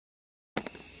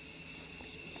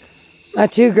My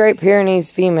 2 Great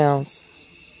Pyrenees females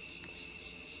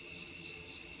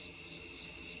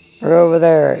are over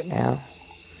there right now.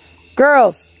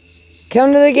 Girls,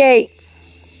 come to the gate.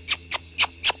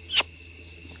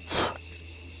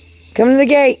 Come to the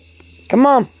gate. Come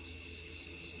on.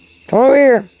 Come over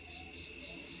here.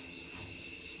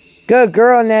 Good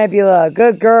girl, Nebula.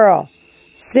 Good girl.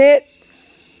 Sit.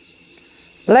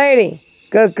 Lady.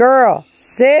 Good girl.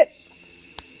 Sit.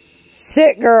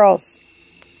 Sit, girls.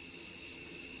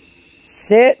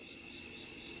 Sit.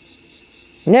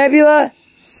 Nebula.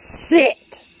 Sit.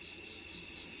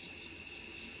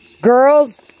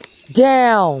 Girls,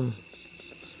 down.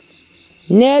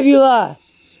 Nebula,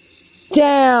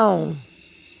 down.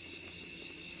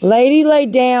 Lady, lay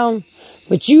down.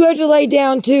 But you have to lay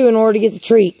down too in order to get the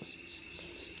treat.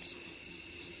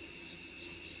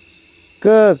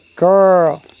 Good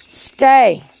girl.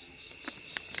 Stay.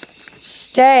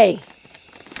 Stay.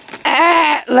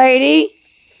 Ah, lady.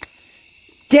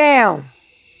 Down.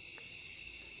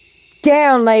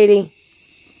 Down, lady.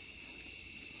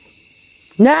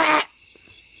 Nah.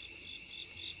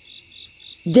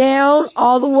 Down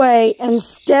all the way and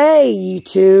stay, you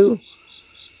two.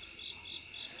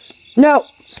 No,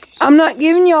 I'm not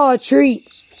giving y'all a treat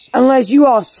unless you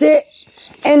all sit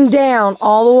and down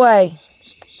all the way.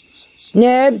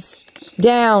 Nebs,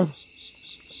 down.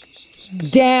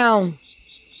 Down.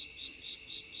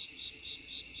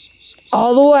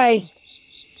 All the way.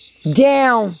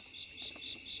 Down.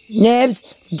 Nebs,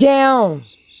 down.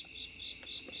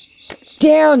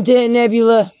 Down,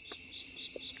 Nebula.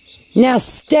 Now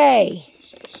stay.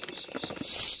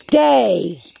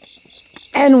 Stay.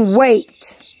 And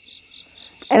wait.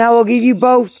 And I will give you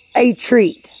both a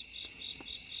treat.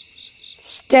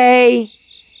 Stay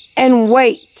and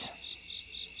wait.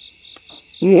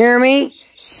 You hear me?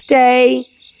 Stay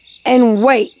and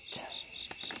wait.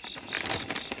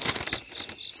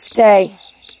 Stay.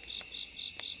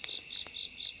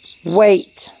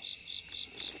 Wait.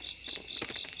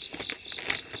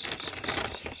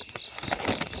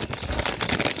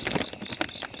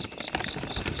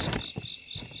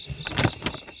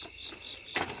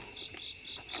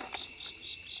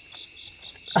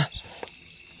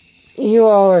 You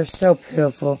all are so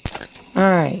pitiful.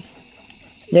 Alright.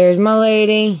 There's my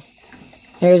lady.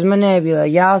 There's my Nebula.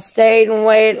 Y'all stayed and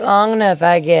waited long enough,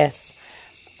 I guess.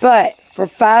 But for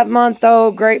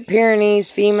 5-month-old Great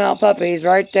Pyrenees female puppies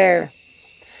right there,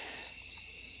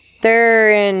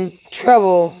 they're in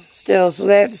trouble still, so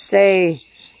they have to stay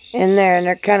in there, and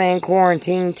they're kind of in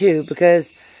quarantine too,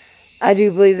 because I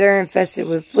do believe they're infested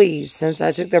with fleas, since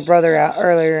I took their brother out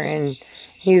earlier and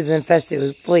he was infested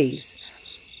with fleas.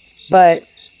 But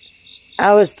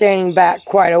I was standing back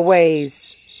quite a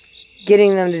ways,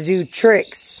 getting them to do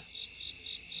tricks,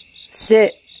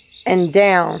 sit and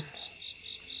down,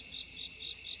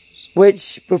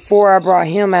 which before I brought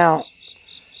him out,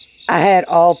 I had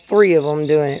all 3 of them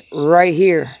doing it right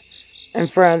here in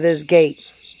front of this gate.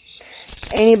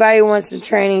 Anybody wants some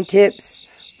training tips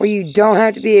where you don't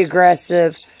have to be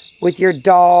aggressive with your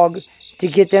dog to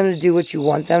get them to do what you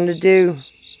want them to do?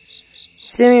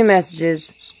 Send me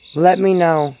messages, let me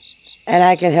know, and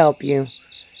I can help you.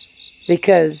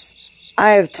 Because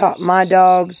I have taught my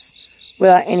dogs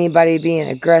without anybody being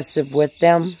aggressive with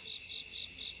them.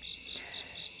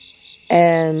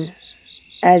 And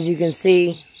as you can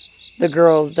see, the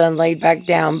girls done laid back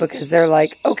down because they're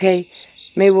like, okay,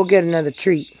 maybe we'll get another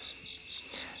treat.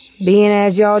 Being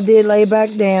as y'all did lay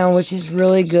back down, which is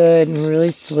really good and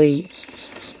really sweet,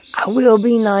 I will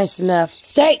be nice enough.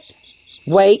 Stay.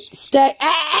 Wait. Stay.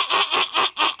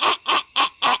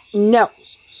 No.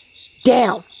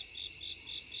 Down.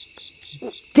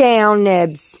 Down,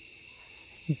 Nebs.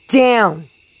 Down.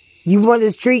 You want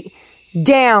this treat?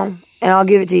 Down, and I'll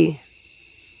give it to you.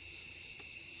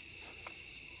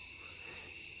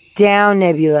 Down,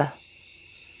 Nebula.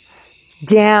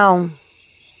 Down.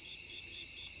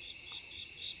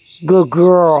 Good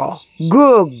girl.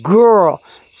 Good girl.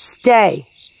 Stay.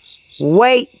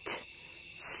 Wait.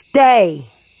 Stay.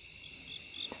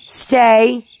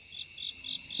 Stay.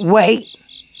 Wait.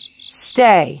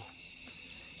 Stay.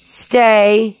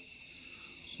 Stay.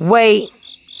 Wait.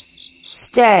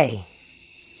 Stay.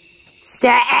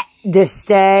 Stay. Just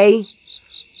stay.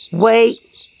 Wait.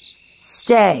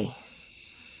 Stay.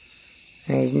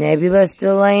 There's Nebula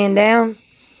still laying down.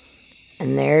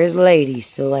 And there's Lady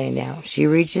still laying down. She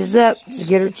reaches up to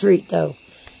get her treat, though.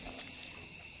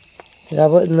 Because I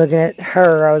wasn't looking at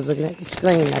her. I was looking at the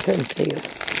screen. I couldn't see her.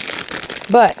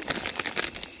 But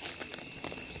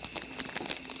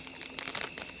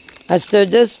I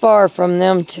stood this far from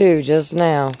them, too, just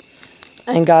now.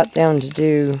 And got them to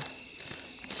do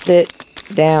sit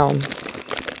down,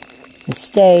 and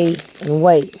stay and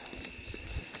wait.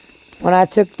 When I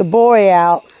took the boy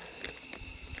out,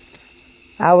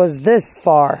 I was this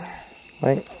far.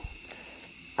 Wait.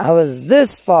 I was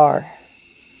this far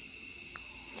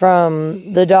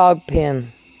from the dog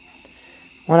pen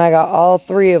when I got all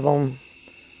three of them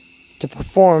to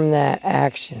perform that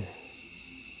action.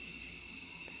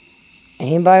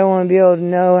 Anybody want to be able to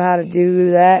know how to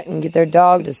do that and get their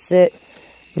dog to sit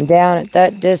down at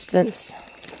that distance?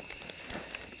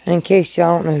 And in case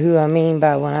y'all don't know who I mean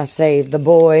by when I say the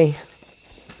boy,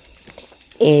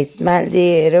 it's my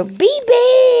little baby.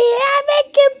 I'm a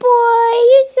good boy.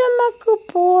 You're my good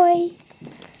boy.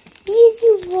 Yes,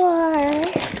 you are.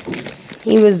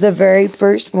 He was the very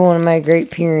first one of my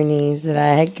Great Pyrenees that I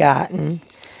had gotten.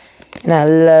 And I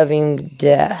love him to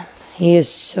death. He is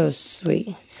so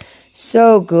sweet.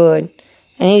 So good.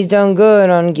 And he's done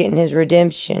good on getting his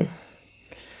redemption.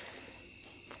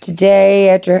 Today,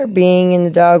 after being in the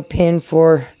dog pen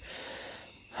for,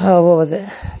 what was it?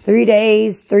 3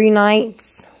 days, 3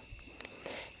 nights.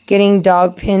 Getting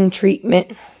dog pen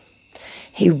treatment.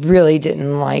 He really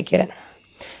didn't like it.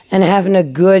 And having a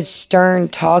good, stern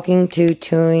talking to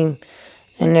him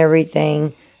and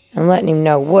everything. And letting him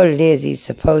know what it is he's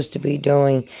supposed to be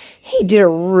doing. He did a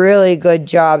really good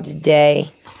job today.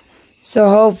 So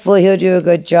hopefully he'll do a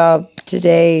good job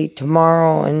today,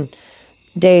 tomorrow, and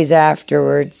days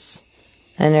afterwards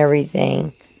and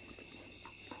everything.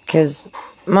 Because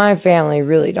my family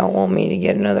really don't want me to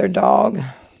get another dog.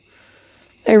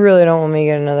 They really don't want me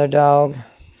to get another dog.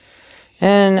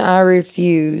 And I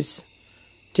refuse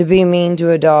to be mean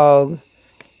to a dog,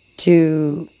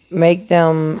 to make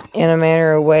them in a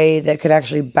manner or way that could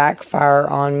actually backfire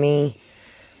on me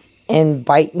and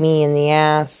bite me in the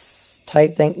ass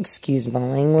type thing. Excuse my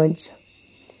language.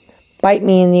 Bite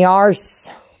me in the arse.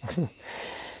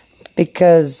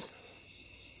 Because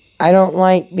I don't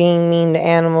like being mean to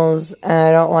animals, and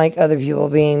I don't like other people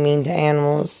being mean to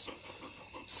animals.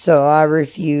 So I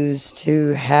refuse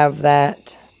to have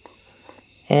that.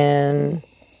 And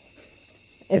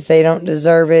if they don't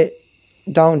deserve it,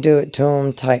 don't do it to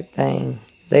them type thing.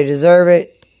 If they deserve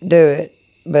it, do it.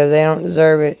 But if they don't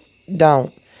deserve it,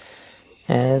 don't.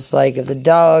 And it's like if the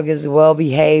dog is well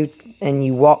behaved and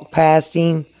you walk past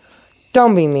him,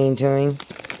 don't be mean to him.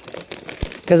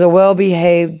 Because a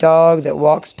well-behaved dog that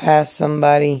walks past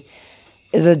somebody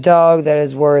is a dog that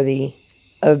is worthy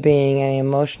of being an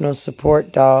emotional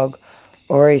support dog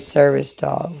or a service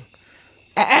dog.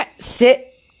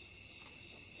 Sit.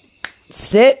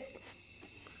 Sit.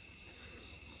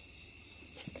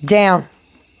 Down.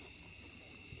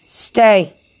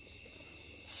 Stay.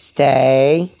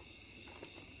 Stay.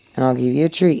 And I'll give you a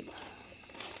treat.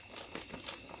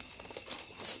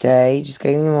 Stay. Just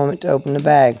give me a moment to open the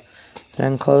bag.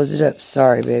 Then close it up.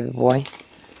 Sorry, baby boy.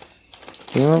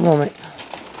 Give me a moment.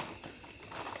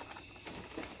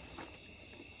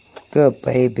 Good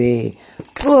baby.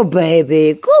 Good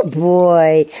baby. Good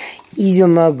boy. He's a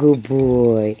my good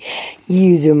boy.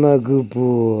 He's a my good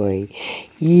boy.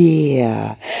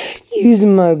 Yeah. He's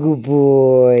my good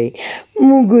boy.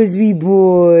 My good sweet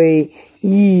boy.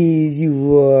 Yes,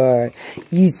 you are.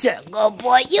 You're a good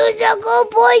boy. You're a good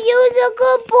boy. You're a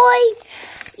good boy.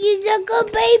 You're a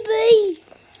good baby.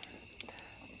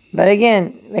 But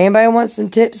again, if anybody wants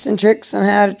some tips and tricks on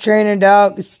how to train a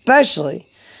dog, especially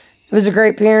if it's a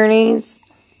Great Pyrenees,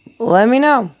 let me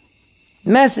know.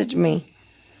 Message me,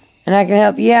 and I can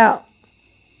help you out.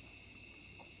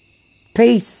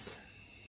 Peace.